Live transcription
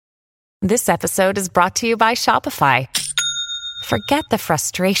This episode is brought to you by Shopify. Forget the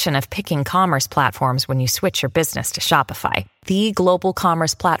frustration of picking commerce platforms when you switch your business to Shopify, the global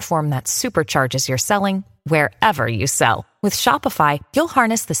commerce platform that supercharges your selling wherever you sell. With Shopify, you'll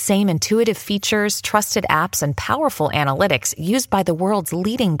harness the same intuitive features, trusted apps, and powerful analytics used by the world's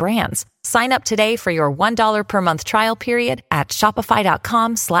leading brands. Sign up today for your $1 per month trial period at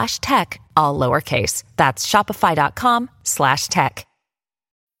shopify.com/tech, all lowercase. That's shopify.com/tech.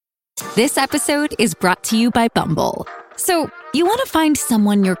 This episode is brought to you by Bumble. So, you want to find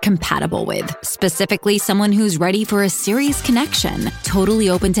someone you're compatible with, specifically someone who's ready for a serious connection, totally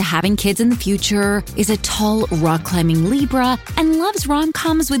open to having kids in the future, is a tall, rock-climbing Libra, and loves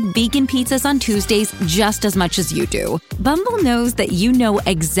rom-coms with vegan pizzas on Tuesdays just as much as you do. Bumble knows that you know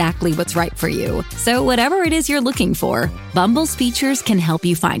exactly what's right for you. So whatever it is you're looking for, Bumble's features can help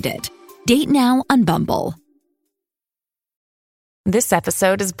you find it. Date now on Bumble. This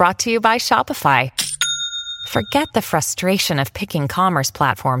episode is brought to you by Shopify. Forget the frustration of picking commerce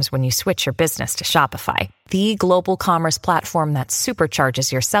platforms when you switch your business to Shopify, the global commerce platform that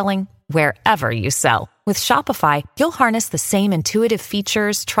supercharges your selling wherever you sell. With Shopify, you'll harness the same intuitive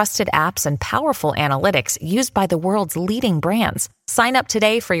features, trusted apps, and powerful analytics used by the world's leading brands. Sign up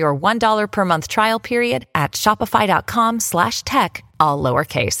today for your $1 per month trial period at shopify.com/tech, all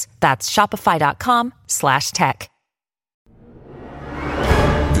lowercase. That's shopify.com/tech.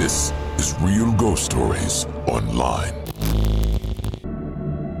 This is Real Ghost Stories Online.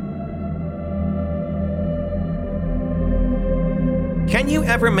 Can you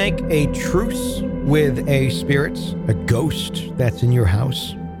ever make a truce with a spirit, a ghost that's in your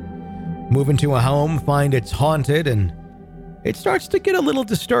house? Move into a home, find it's haunted, and it starts to get a little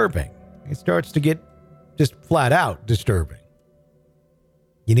disturbing. It starts to get just flat out disturbing.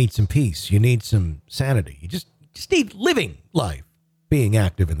 You need some peace. You need some sanity. You just need living life being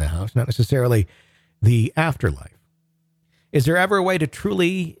active in the house, not necessarily the afterlife. Is there ever a way to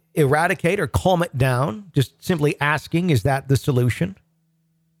truly eradicate or calm it down? Just simply asking, is that the solution?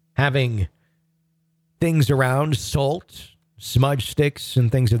 Having things around, salt, smudge sticks, and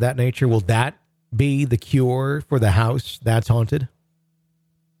things of that nature, will that be the cure for the house that's haunted?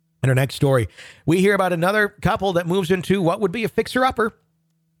 In our next story, we hear about another couple that moves into what would be a fixer-upper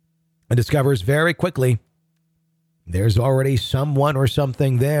and discovers very quickly there's already someone or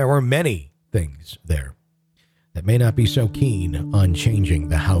something there, or many things there, that may not be so keen on changing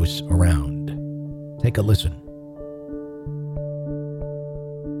the house around. Take a listen.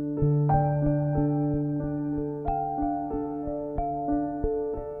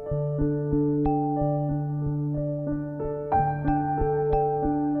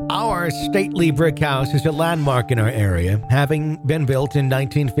 Our stately brick house is a landmark in our area, having been built in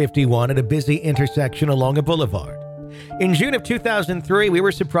 1951 at a busy intersection along a boulevard. In June of 2003, we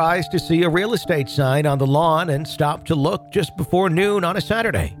were surprised to see a real estate sign on the lawn and stopped to look just before noon on a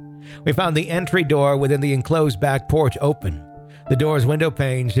Saturday. We found the entry door within the enclosed back porch open. The door's window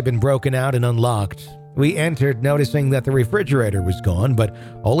panes had been broken out and unlocked. We entered, noticing that the refrigerator was gone, but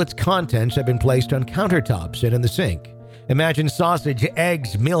all its contents had been placed on countertops and in the sink. Imagine sausage,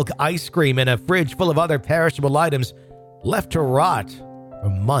 eggs, milk, ice cream, and a fridge full of other perishable items left to rot for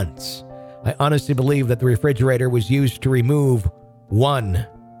months. I honestly believe that the refrigerator was used to remove one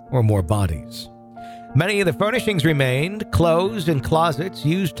or more bodies. Many of the furnishings remained, clothes and closets,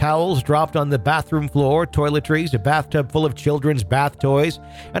 used towels dropped on the bathroom floor, toiletries, a bathtub full of children's bath toys,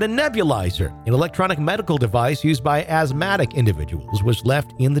 and a nebulizer, an electronic medical device used by asthmatic individuals, was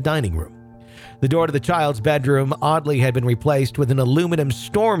left in the dining room. The door to the child's bedroom oddly had been replaced with an aluminum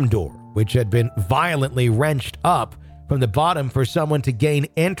storm door, which had been violently wrenched up from the bottom for someone to gain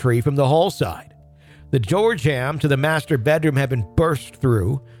entry from the hall side. The door jamb to the master bedroom had been burst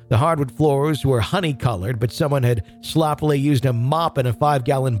through. The hardwood floors were honey-colored, but someone had sloppily used a mop and a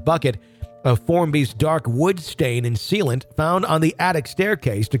 5-gallon bucket of Formby's dark wood stain and sealant found on the attic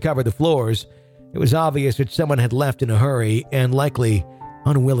staircase to cover the floors. It was obvious that someone had left in a hurry and likely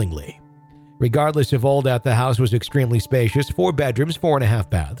unwillingly. Regardless of all that, the house was extremely spacious, 4 bedrooms, 4.5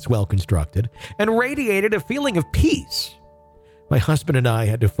 baths, well constructed, and radiated a feeling of peace. My husband and I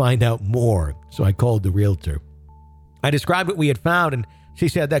had to find out more, so I called the realtor. I described what we had found, and she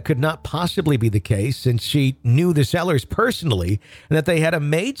said that could not possibly be the case since she knew the sellers personally and that they had a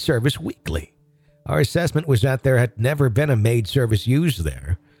maid service weekly. Our assessment was that there had never been a maid service used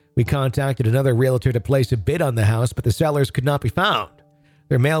there. We contacted another realtor to place a bid on the house, but the sellers could not be found.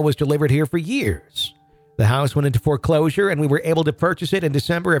 Their mail was delivered here for years. The house went into foreclosure, and we were able to purchase it in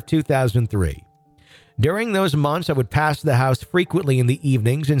December of 2003. During those months, I would pass the house frequently in the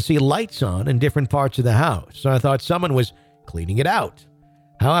evenings and see lights on in different parts of the house, so I thought someone was cleaning it out.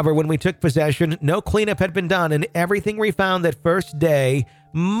 However, when we took possession, no cleanup had been done, and everything we found that first day,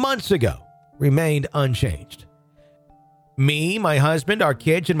 months ago, remained unchanged. Me, my husband, our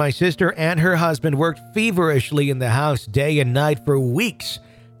kids, and my sister and her husband worked feverishly in the house day and night for weeks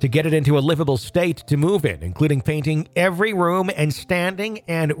to get it into a livable state to move in, including painting every room and sanding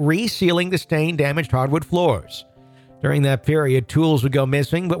and resealing the stain-damaged hardwood floors. During that period, tools would go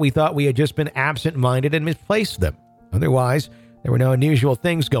missing, but we thought we had just been absent-minded and misplaced them. Otherwise, there were no unusual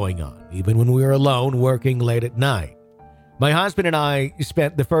things going on, even when we were alone working late at night. My husband and I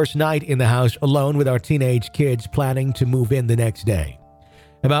spent the first night in the house alone with our teenage kids, planning to move in the next day.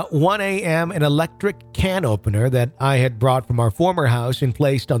 About 1 a.m., an electric can opener that I had brought from our former house and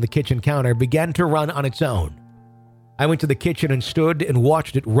placed on the kitchen counter began to run on its own. I went to the kitchen and stood and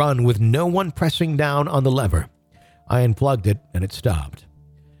watched it run with no one pressing down on the lever. I unplugged it and it stopped.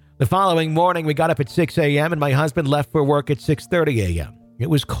 The following morning, we got up at 6 a.m. and my husband left for work at 6:30 a.m. It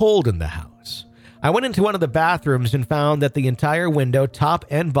was cold in the house. I went into one of the bathrooms and found that the entire window, top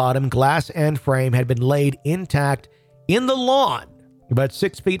and bottom, glass and frame, had been laid intact in the lawn, about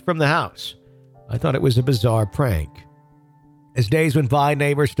 6 feet from the house. I thought it was a bizarre prank. As days went by,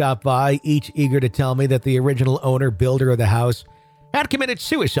 neighbors stopped by, each eager to tell me that the original builder of the house had committed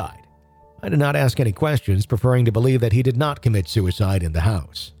suicide. I did not ask any questions, preferring to believe that he did not commit suicide in the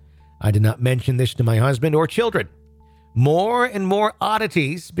house. I did not mention this to my husband or children. More and more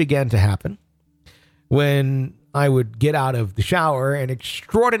oddities began to happen. When I would get out of the shower, an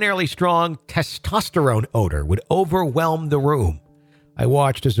extraordinarily strong testosterone odor would overwhelm the room. I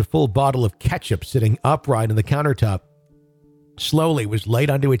watched as a full bottle of ketchup sitting upright on the countertop slowly was laid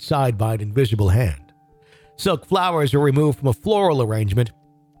onto its side by an invisible hand. Silk flowers were removed from a floral arrangement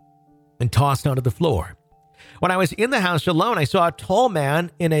and tossed onto the floor. When I was in the house alone, I saw a tall man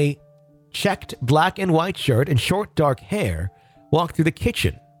in a checked black and white shirt and short dark hair walk through the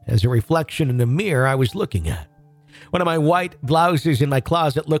kitchen as a reflection in the mirror I was looking at. One of my white blouses in my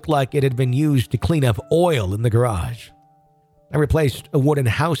closet looked like it had been used to clean up oil in the garage. I replaced a wooden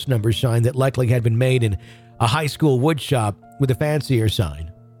house number sign that likely had been made in a high school wood shop with a fancier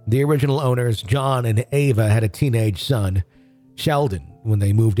sign. The original owners, John and Ava, had a teenage son, Sheldon, when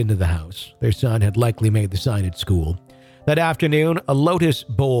they moved into the house. Their son had likely made the sign at school. That afternoon, a lotus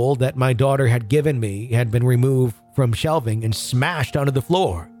bowl that my daughter had given me had been removed from shelving and smashed onto the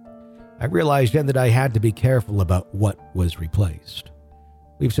floor. I realized then that I had to be careful about what was replaced.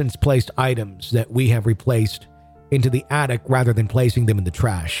 We've since placed items that we have replaced into the attic rather than placing them in the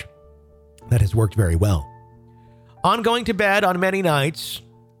trash. That has worked very well. On going to bed on many nights,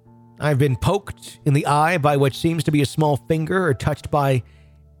 I've been poked in the eye by what seems to be a small finger or touched by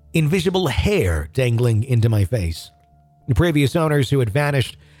invisible hair dangling into my face. The previous owners who had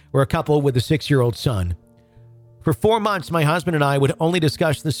vanished were a couple with a 6-year-old son. For 4 months, my husband and I would only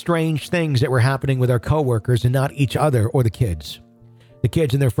discuss the strange things that were happening with our coworkers and not each other or the kids. The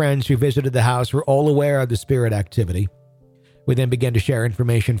kids and their friends who visited the house were all aware of the spirit activity. We then began to share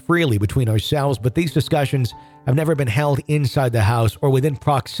information freely between ourselves, but these discussions have never been held inside the house or within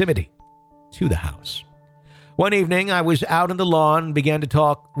proximity to the house. One evening, I was out on the lawn and began to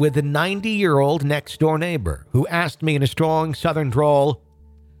talk with a 90-year-old next-door neighbor who asked me in a strong southern drawl,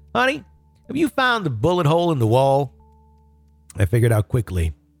 "Honey, have you found the bullet hole in the wall?" I figured out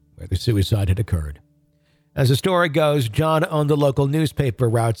quickly where the suicide had occurred. As the story goes, John owned the local newspaper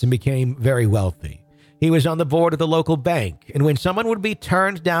routes and became very wealthy. He was on the board of the local bank, and when someone would be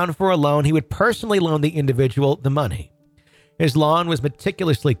turned down for a loan, he would personally loan the individual the money. His lawn was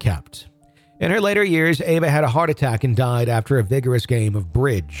meticulously kept. In her later years, Ava had a heart attack and died after a vigorous game of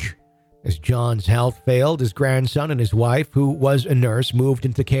bridge. As John's health failed, his grandson and his wife, who was a nurse, moved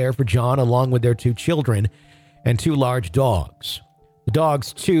into care for John along with their 2 children and 2 large dogs. The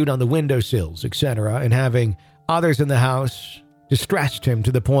dogs chewed on the windowsills, etc., and having others in the house distressed him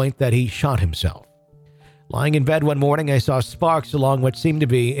to the point that he shot himself. Lying in bed one morning, I saw sparks along what seemed to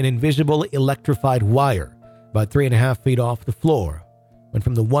be an invisible electrified wire, about 3.5 feet off the floor, when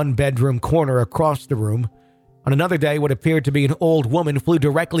from the 1-bedroom corner across the room. On another day, what appeared to be an old woman flew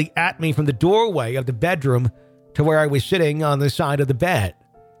directly at me from the doorway of the bedroom to where I was sitting on the side of the bed.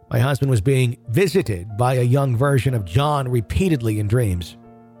 My husband was being visited by a young version of John repeatedly in dreams.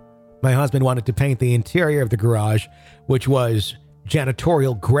 My husband wanted to paint the interior of the garage, which was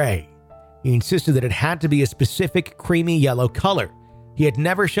janitorial gray. He insisted that it had to be a specific creamy yellow color. He had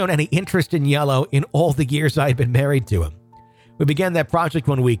never shown any interest in yellow in all the years I had been married to him. We began that project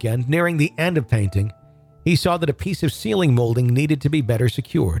one weekend. Nearing the end of painting, he saw that a piece of ceiling molding needed to be better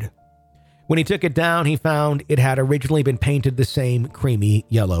secured. When he took it down, he found it had originally been painted the same creamy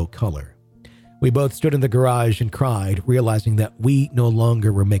yellow color. We both stood in the garage and cried, realizing that we no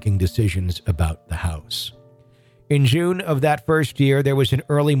longer were making decisions about the house. In June of that first year, there was an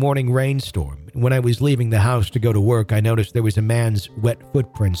early morning rainstorm. When I was leaving the house to go to work, I noticed there was a man's wet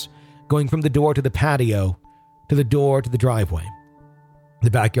footprints going from the door to the patio to the door to the driveway.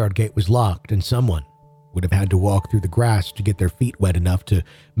 The backyard gate was locked, and someone would have had to walk through the grass to get their feet wet enough to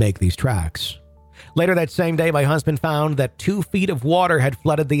make these tracks. Later that same day, my husband found that 2 feet of water had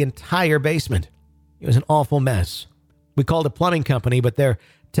flooded the entire basement. It was an awful mess. We called a plumbing company, but their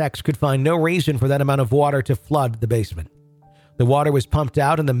techs could find no reason for that amount of water to flood the basement. The water was pumped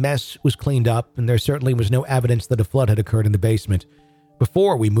out and the mess was cleaned up, and there certainly was no evidence that a flood had occurred in the basement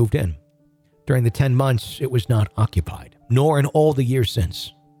before we moved in. During the 10 months, it was not occupied, nor in all the years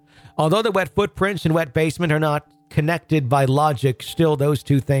since. Although the wet footprints and wet basement are not connected by logic, still those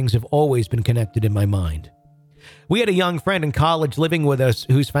two things have always been connected in my mind. We had a young friend in college living with us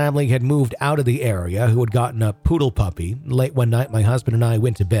whose family had moved out of the area, who had gotten a poodle puppy. Late one night, my husband and I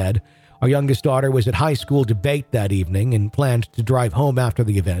went to bed. Our youngest daughter was at high school debate that evening and planned to drive home after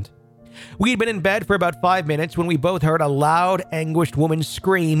the event. We had been in bed for about 5 minutes when we both heard a loud, anguished woman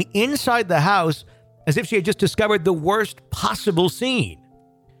scream inside the house as if she had just discovered the worst possible scene.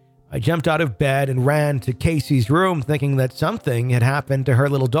 I jumped out of bed and ran to Casey's room thinking that something had happened to her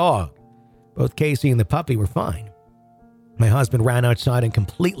little dog. Both Casey and the puppy were fine. My husband ran outside and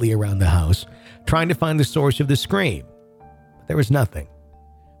completely around the house, trying to find the source of the scream. But there was nothing.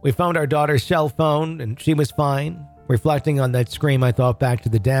 We found our daughter's cell phone, and she was fine. Reflecting on that scream, I thought back to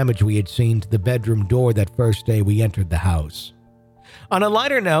the damage we had seen to the bedroom door that first day we entered the house. On a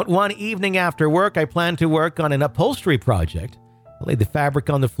lighter note, one evening after work, I planned to work on an upholstery project. I laid the fabric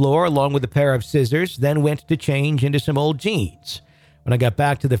on the floor along with a pair of scissors, then went to change into some old jeans. When I got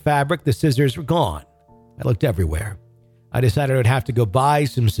back to the fabric, the scissors were gone. I looked everywhere. I decided I would have to go buy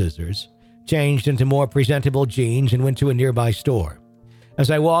some scissors, changed into more presentable jeans, and went to a nearby store. As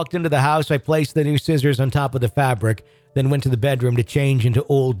I walked into the house, I placed the new scissors on top of the fabric, then went to the bedroom to change into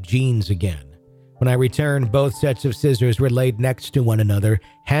old jeans again. When I returned, both sets of scissors were laid next to one another,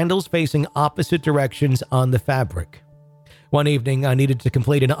 handles facing opposite directions on the fabric. One evening, I needed to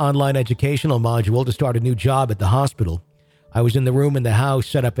complete an online educational module to start a new job at the hospital. I was in the room in the house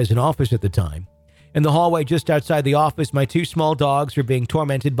set up as an office at the time. In the hallway just outside the office, my 2 small dogs were being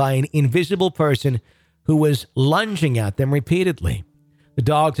tormented by an invisible person who was lunging at them repeatedly. The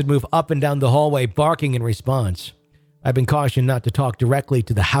dogs would move up and down the hallway, barking in response. I've been cautioned not to talk directly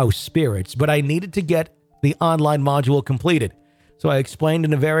to the house spirits, but I needed to get the online module completed. So I explained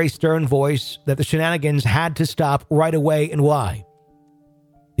in a very stern voice that the shenanigans had to stop right away and why.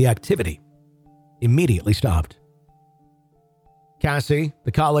 The activity immediately stopped. Cassie,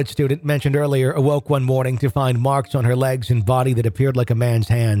 the college student mentioned earlier, awoke one morning to find marks on her legs and body that appeared like a man's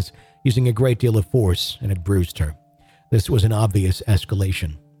hands, using a great deal of force, and it bruised her. This was an obvious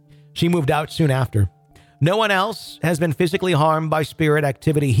escalation. She moved out soon after. No one else has been physically harmed by spirit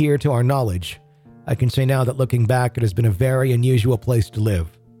activity here to our knowledge. I can say now that looking back, it has been a very unusual place to live.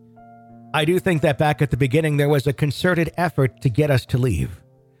 I do think that back at the beginning, there was a concerted effort to get us to leave.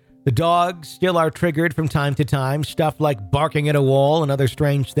 The dogs still are triggered from time to time, stuff like barking at a wall and other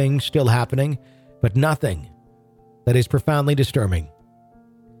strange things still happening, but nothing that is profoundly disturbing.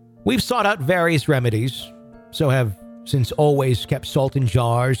 We've sought out various remedies, so have since always kept salt in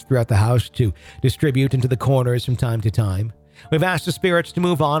jars throughout the house to distribute into the corners from time to time. We've asked the spirits to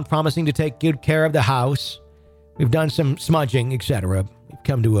move on, promising to take good care of the house. We've done some smudging, etc. We've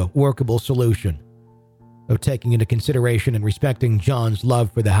come to a workable solution. Though taking into consideration and respecting John's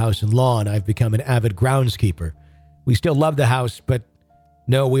love for the house and lawn, I've become an avid groundskeeper. We still love the house, but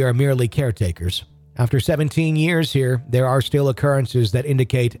no, we are merely caretakers. After 17 years here, there are still occurrences that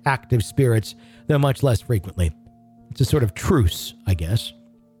indicate active spirits, though much less frequently. It's a sort of truce, I guess.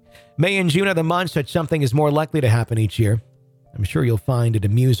 May and June are the months that something is more likely to happen each year. I'm sure you'll find it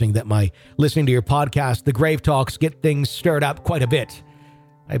amusing that my listening to your podcast, The Grave Talks, get things stirred up quite a bit.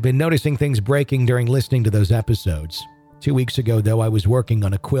 I've been noticing things breaking during listening to those episodes. 2 weeks ago, though, I was working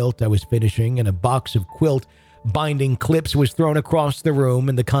on a quilt I was finishing, and a box of quilt binding clips was thrown across the room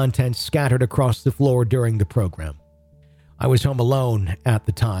and the contents scattered across the floor during the program. I was home alone at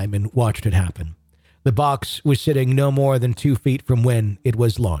the time and watched it happen. The box was sitting no more than 2 feet from when it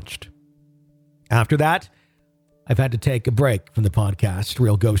was launched. After that, I've had to take a break from the podcast,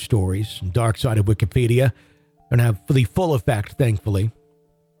 Real Ghost Stories, and Dark Side of Wikipedia, and have the full effect, thankfully.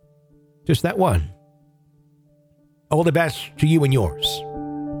 Just that one. All the best to you and yours,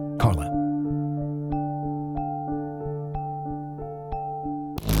 Carla.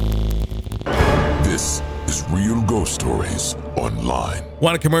 This is Real Ghost ghost stories online.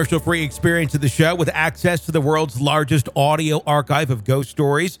 Want a commercial-free experience of the show with access to the world's largest audio archive of ghost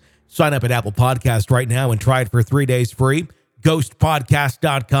stories? Sign up at Apple Podcast right now and try it for 3 days free.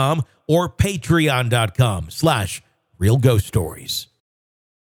 Ghostpodcast.com or patreon.com/realghoststories.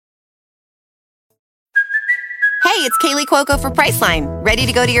 Hey, it's Kaylee Cuoco for Priceline. Ready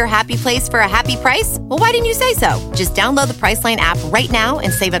to go to your happy place for a happy price? Well, why didn't you say so? Just download the Priceline app right now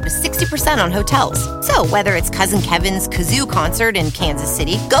and save up to 60% on hotels. So whether it's Cousin Kevin's Kazoo Concert in Kansas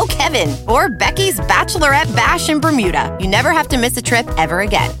City, go Kevin, or Becky's Bachelorette Bash in Bermuda, you never have to miss a trip ever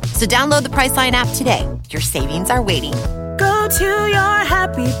again. So download the Priceline app today. Your savings are waiting. Go to your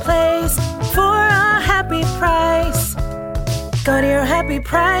happy place for a happy price. Go to your happy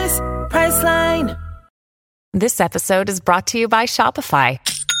price, Priceline. This episode is brought to you by Shopify.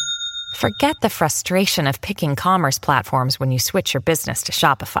 Forget the frustration of picking commerce platforms when you switch your business to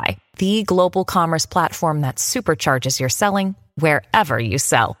Shopify, the global commerce platform that supercharges your selling wherever you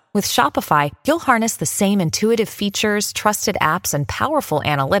sell. With Shopify, you'll harness the same intuitive features, trusted apps, and powerful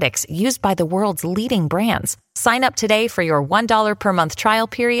analytics used by the world's leading brands. Sign up today for your $1 per month trial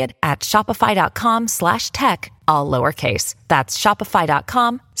period at shopify.com/tech, all lowercase. That's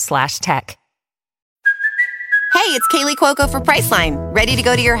shopify.com/tech. Hey, it's Kaylee Cuoco for Priceline. Ready to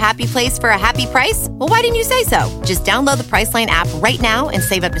go to your happy place for a happy price? Well, why didn't you say so? Just download the Priceline app right now and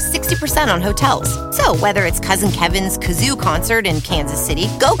save up to 60% on hotels. So whether it's Cousin Kevin's Kazoo Concert in Kansas City,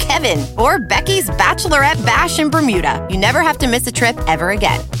 go Kevin, or Becky's Bachelorette Bash in Bermuda, you never have to miss a trip ever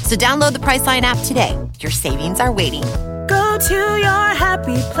again. So download the Priceline app today. Your savings are waiting. Go to your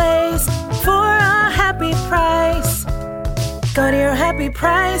happy place for a happy price. Go to your happy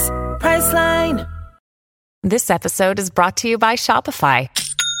price, Priceline. This episode is brought to you by Shopify.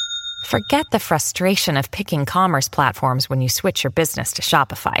 Forget the frustration of picking commerce platforms when you switch your business to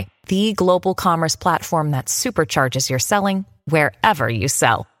Shopify, the global commerce platform that supercharges your selling wherever you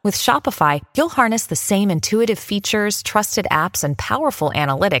sell. With Shopify, you'll harness the same intuitive features, trusted apps, and powerful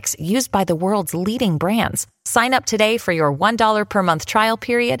analytics used by the world's leading brands. Sign up today for your $1 per month trial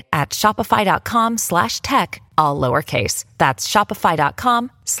period at shopify.com/tech, all lowercase. That's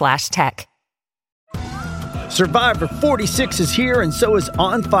shopify.com/tech. Survivor 46 is here, and so is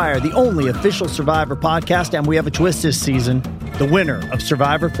On Fire, the only official Survivor podcast, and we have a twist this season. The winner of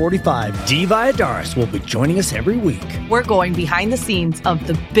Survivor 45, Dee Valladares, will be joining us every week. We're going behind the scenes of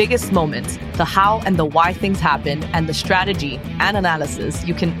the biggest moments, the how and the why things happen, and the strategy and analysis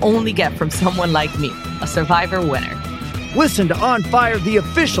you can only get from someone like me, a Survivor winner. Listen to On Fire, the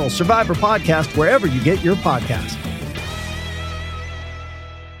official Survivor podcast, wherever you get your podcast.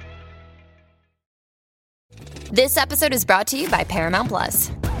 This episode is brought to you by Paramount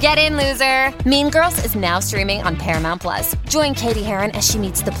Plus. Get in, loser! Mean Girls is now streaming on Paramount Plus. Join Katie Heron as she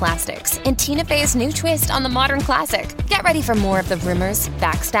meets the plastics in Tina Fey's new twist on the modern classic. Get ready for more of the rumors,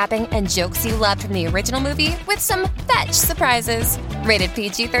 backstabbing, and jokes you loved from the original movie with some fetch surprises. Rated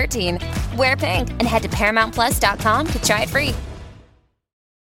PG-13. Wear pink and head to ParamountPlus.com to try it free.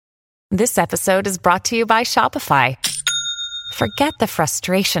 This episode is brought to you by Shopify. Forget the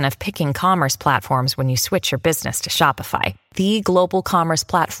frustration of picking commerce platforms when you switch your business to Shopify, the global commerce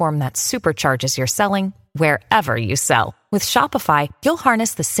platform that supercharges your selling wherever you sell. With Shopify, you'll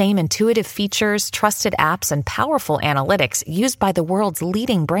harness the same intuitive features, trusted apps, and powerful analytics used by the world's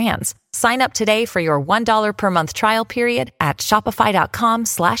leading brands. Sign up today for your $1 per month trial period at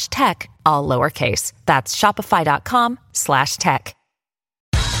shopify.com/tech, all lowercase. That's shopify.com/tech.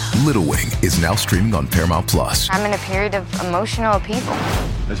 Little Wing is now streaming on Paramount Plus. I'm in a period of emotional upheaval.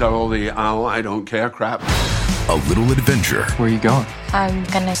 Is that all the I don't care crap? A little adventure. Where are you going? I'm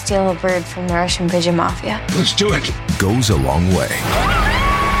gonna steal a bird from the Russian pigeon mafia. Let's do it. Goes a long way.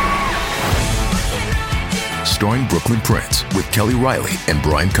 Starring Brooklyn Prince with Kelly Riley and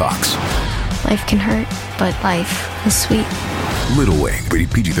Brian Cox. Life can hurt, but life is sweet. Little Wing,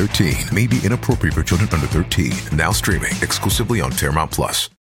 rated PG-13, may be inappropriate for children under 13. Now streaming exclusively on Paramount Plus.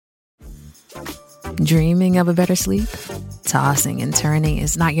 Dreaming of a better sleep? Tossing and turning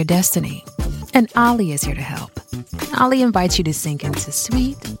is not your destiny. And Ollie is here to help. Ollie invites you to sink into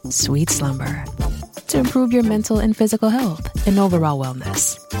sweet, sweet slumber to improve your mental and physical health and overall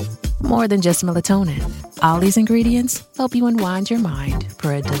wellness. More than just melatonin, Ollie's ingredients help you unwind your mind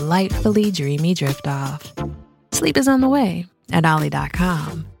for a delightfully dreamy drift off. Sleep is on the way at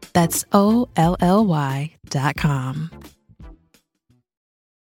Ollie.com. That's OLLY.com.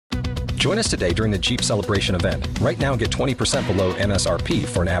 Join us today during the Jeep Celebration event. Right now, get 20% below MSRP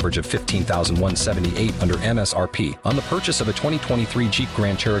for an average of $15,178 under MSRP on the purchase of a 2023 Jeep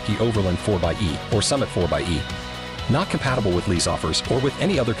Grand Cherokee Overland 4xE or Summit 4xE. Not compatible with lease offers or with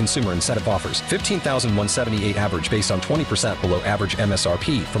any other consumer incentive offers. 15,178 average based on 20% below average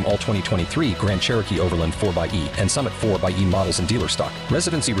MSRP from all 2023 Grand Cherokee Overland 4xE and Summit 4xE models in dealer stock.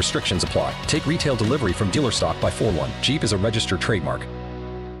 Residency restrictions apply. Take retail delivery from dealer stock by 4/1. Jeep is a registered trademark.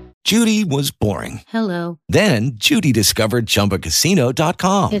 Judy was boring. Hello. Then Judy discovered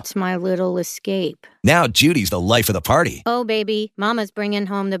ChumbaCasino.com. It's my little escape. Now Judy's the life of the party. Oh, baby, mama's bringing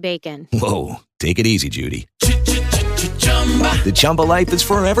home the bacon. Whoa, take it easy, Judy. The Chumba life is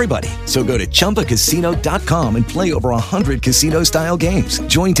for everybody. So go to ChumbaCasino.com and play over 100 casino-style games.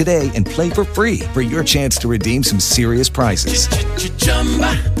 Join today and play for free for your chance to redeem some serious prizes.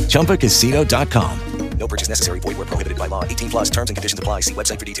 ChumbaCasino.com. No purchase necessary. Void where prohibited by law. 18 plus terms and conditions apply. See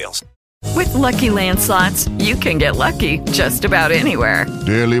website for details. With Lucky Land Slots, you can get lucky just about anywhere.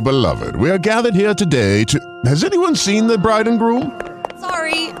 Dearly beloved, we are gathered here today to... Has anyone seen the bride and groom?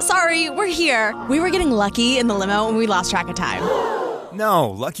 Sorry, we're here. We were getting lucky in the limo and we lost track of time.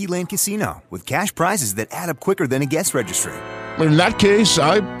 No, Lucky Land Casino, with cash prizes that add up quicker than a guest registry. In that case,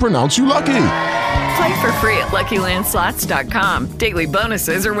 I pronounce you lucky. Play for free at LuckyLandSlots.com. Daily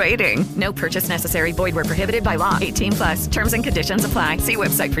bonuses are waiting. No purchase necessary. Void where prohibited by law. 18 plus. Terms and conditions apply. See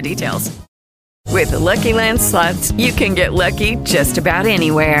website for details. With Lucky Land Slots, you can get lucky just about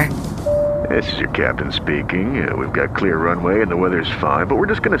anywhere. This is your captain speaking. We've got clear runway and the weather's fine, but we're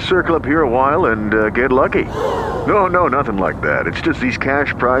just going to circle up here a while and get lucky. No, nothing like that. It's just these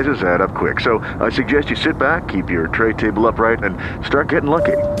cash prizes add up quick. So I suggest you sit back, keep your tray table upright, and start getting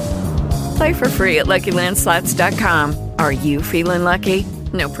lucky. Play for free at LuckyLandSlots.com. Are you feeling lucky?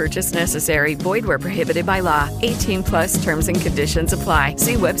 No purchase necessary. Void where prohibited by law. 18 plus terms and conditions apply.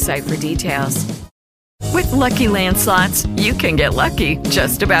 See website for details. With Lucky Land Slots, you can get lucky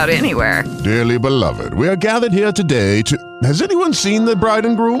just about anywhere. Dearly beloved, we are gathered here today to... Has anyone seen the bride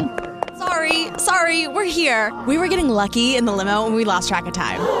and groom? Sorry, we're here. We were getting lucky in the limo and we lost track of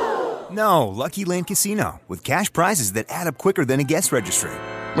time. No, Lucky Land Casino, with cash prizes that add up quicker than a guest registry.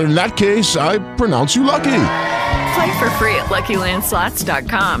 In that case, I pronounce you lucky. Play for free at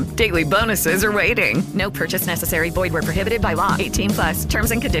LuckyLandSlots.com. Daily bonuses are waiting. No purchase necessary. Void where prohibited by law. 18 plus.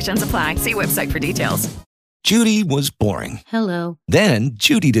 Terms and conditions apply. See website for details. Judy was boring. Hello. Then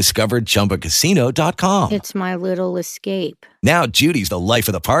Judy discovered ChumbaCasino.com. It's my little escape. Now Judy's the life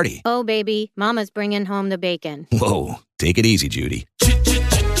of the party. Oh, baby, mama's bringing home the bacon. Whoa, take it easy, Judy.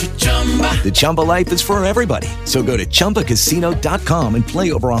 The Chumba life is for everybody. So go to ChumbaCasino.com and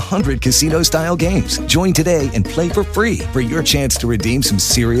play over 100 casino-style games. Join today and play for free for your chance to redeem some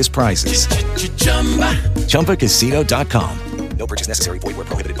serious prizes. ChumbaCasino.com. No purchase necessary. Void where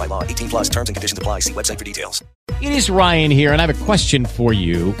prohibited by law. 18 plus terms and conditions apply. See website for details. It is Ryan here, and I have a question for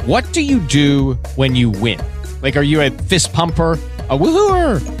you. What do you do when you win? Like, are you a fist pumper, a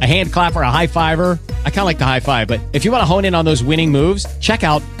woohooer, a hand clapper, a high fiver? I kind of like the high five, but if you want to hone in on those winning moves, check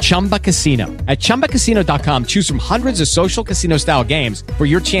out Chumba Casino. At ChumbaCasino.com, choose from hundreds of social casino-style games for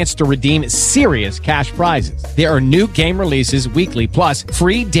your chance to redeem serious cash prizes. There are new game releases weekly, plus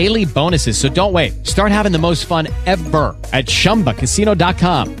free daily bonuses. So don't wait. Start having the most fun ever at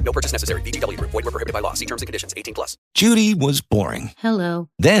ChumbaCasino.com. No purchase necessary. VGW. Void where prohibited by law. See terms and conditions. 18 plus. Judy was boring. Hello.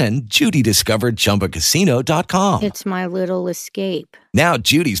 Then Judy discovered ChumbaCasino.com. It's my little escape. Now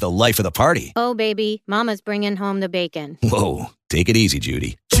Judy's the life of the party. Oh, baby, mama's bringing home the bacon. Whoa, take it easy,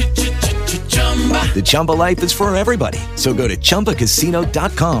 Judy. The Chumba life is for everybody. So go to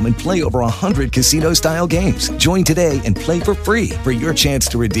ChumbaCasino.com and play over 100 casino-style games. Join today and play for free for your chance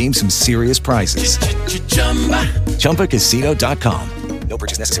to redeem some serious prizes. ChumbaCasino.com. No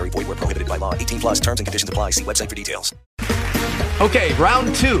purchase necessary. Void where prohibited by law. 18 plus terms and conditions apply. See website for details. Okay,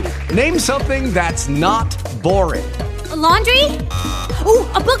 round two. Name something that's not boring. A laundry? Ooh,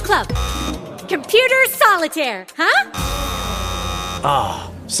 a book club. Computer solitaire, huh? Ah,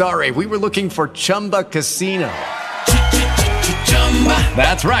 oh, sorry. We were looking for Chumba Casino.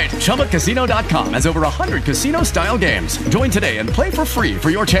 That's right. ChumbaCasino.com has over 100 casino-style games. Join today and play for free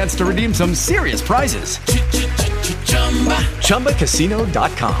for your chance to redeem some serious prizes.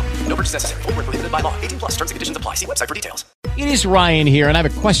 ChumbaCasino.com. No purchase necessary. Void where prohibited by law. 18 plus terms and conditions apply. See website for details. It is Ryan here, and I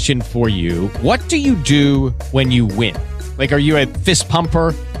have a question for you. What do you do when you win? Like, are you a fist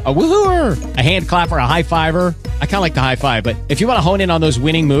pumper, a woohooer, a hand clapper, a high fiver? I kind of like the high five, but if you want to hone in on those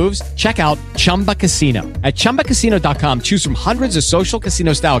winning moves, check out Chumba Casino. At ChumbaCasino.com, choose from hundreds of social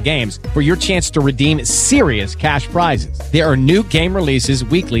casino-style games for your chance to redeem serious cash prizes. There are new game releases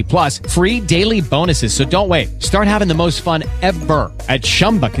weekly, plus free daily bonuses. So don't wait. Start having the most fun ever at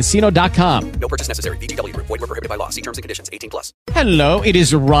ChumbaCasino.com. No purchase necessary. VGW. Void where prohibited by law. See terms and conditions. 18 plus. Hello, it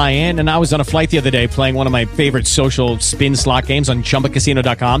is Ryan, and I was on a flight the other day playing one of my favorite social spin slot games on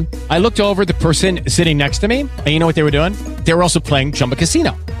ChumbaCasino.com. I looked over at the person sitting next to me, and And you know what they were doing? They were also playing Chumba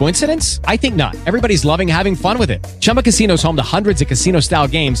Casino. Coincidence? I think not. Everybody's loving having fun with it. Chumba Casino is home to hundreds of casino-style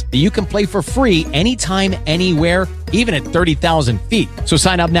games that you can play for free anytime, anywhere, even at 30,000 feet. So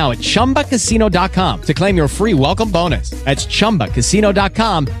sign up now at ChumbaCasino.com to claim your free welcome bonus. That's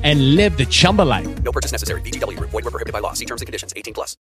ChumbaCasino.com and live the Chumba life. No purchase necessary. VGW. Void where prohibited by law. See terms and conditions. 18+.